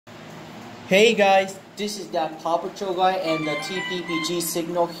Hey guys, this is that Paw Patrol guy and the TPPG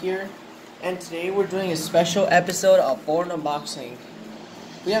signal here, and today we're doing a special episode of Board Unboxing.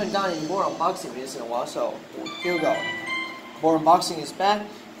 We haven't done any board unboxing videos in a while, so here we go. Board Unboxing is back,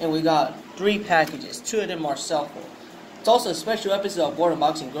 and we got 3 packages. 2 of them are self-fold. It's also a special episode of Board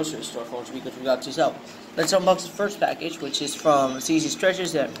Unboxing Grocery Store phones because we got 2 self. Let's unbox the first package, which is from CC's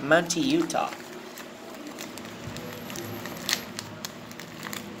Treasures at Manti, Utah.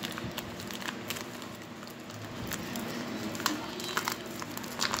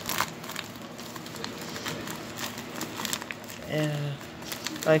 And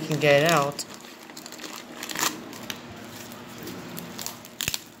I can get it out.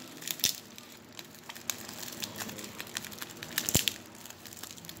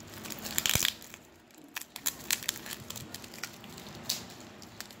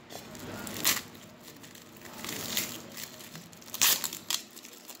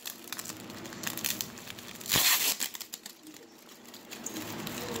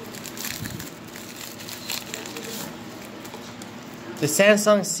 The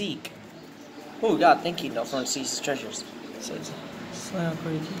Samsung Seek. Oh god, thank you, no, from CC's Treasures. So it's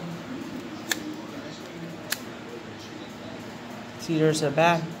pretty cute. See, there's a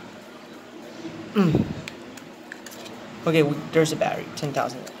bag. Okay, there's a battery,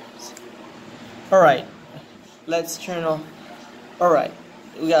 10,000 mAh. Alright, let's turn on. Alright,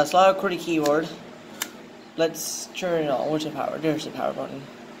 we got a slide QWERTY keyboard. Let's turn it on. Where's the power? There's the power button.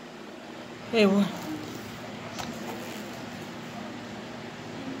 Hey, what?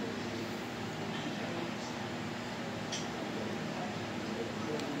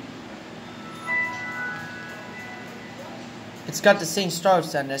 It's got the same start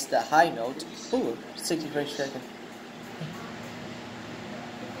sound as the high note. Ooh, 60 frames per second.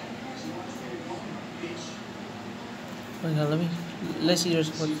 Wait, no, let's see there's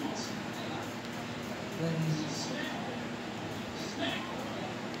what.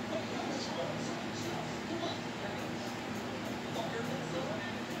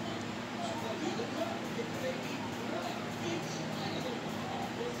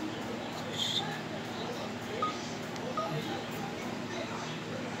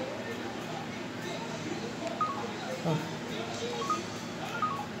 Oh.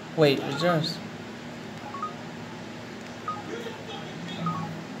 Wait, is yours?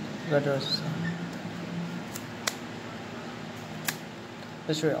 Red rose.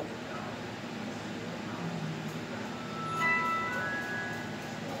 It's real.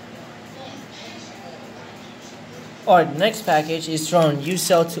 Alright, the next package is from You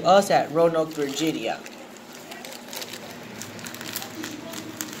Sell to Us at Roanoke, Virginia.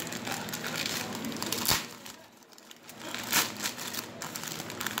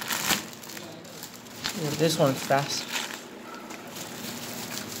 This one's fast.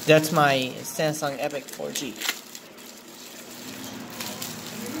 That's my Samsung Epic 4G.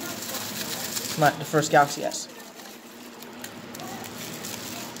 The first Galaxy S.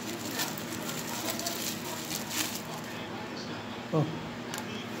 Oh.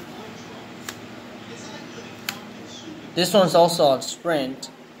 This one's also on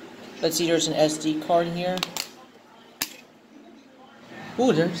Sprint. Let's see, there's an SD card in here.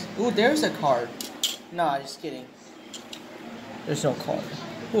 There's a card. Nah, just kidding. There's no card.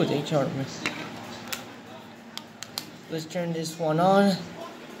 Ooh, they charged me. Let's turn this one on.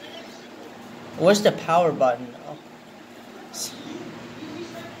 Where's the power button? Oh.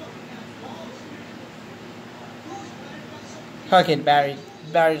 Okay, the battery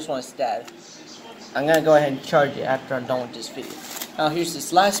this one is dead. I'm gonna go ahead and charge it after I'm done with this video. Now here's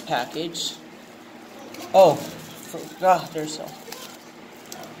this last package. Oh,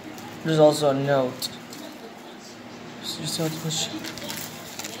 there's also a note. So push.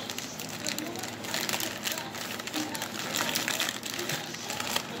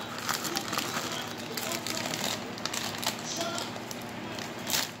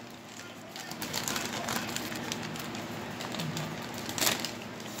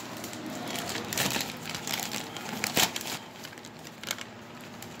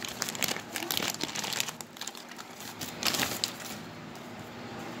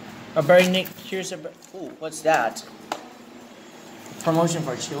 A very neat. Here's a. Ooh, what's that? Promotion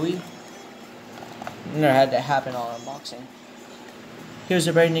for Chewy. Never had that happen on unboxing. Here's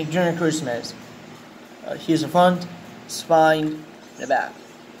a very neat during Christmas. Here's the front, spine, the back.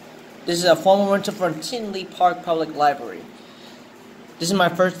 This is a formal rental from Tinley Park Public Library. This is my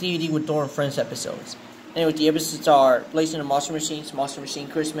first DVD with Dora and Friends episodes. Anyway, the episodes are Blazing the Monster Machines, Monster Machine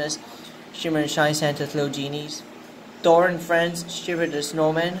Christmas, Shimmer and Shine Santa's Little Genies, Dora and Friends, Shiver the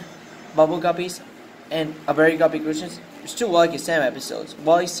Snowman, Bubble Guppies, and A Very Guppy Christmas, There's two Wally Sam episodes.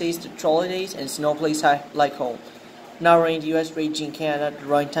 Wally says the trolley days and Snow plays like home. Now running in the US, raging in Canada. The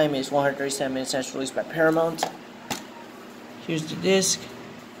running time is 137 minutes and it's released by Paramount. Here's the disc.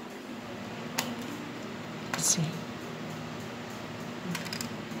 Let's see.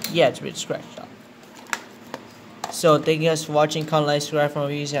 Yeah, it's a bit scratched up. So thank you guys for watching. Comment, like, subscribe for more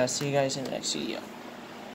videos. I'll see you guys in the next video.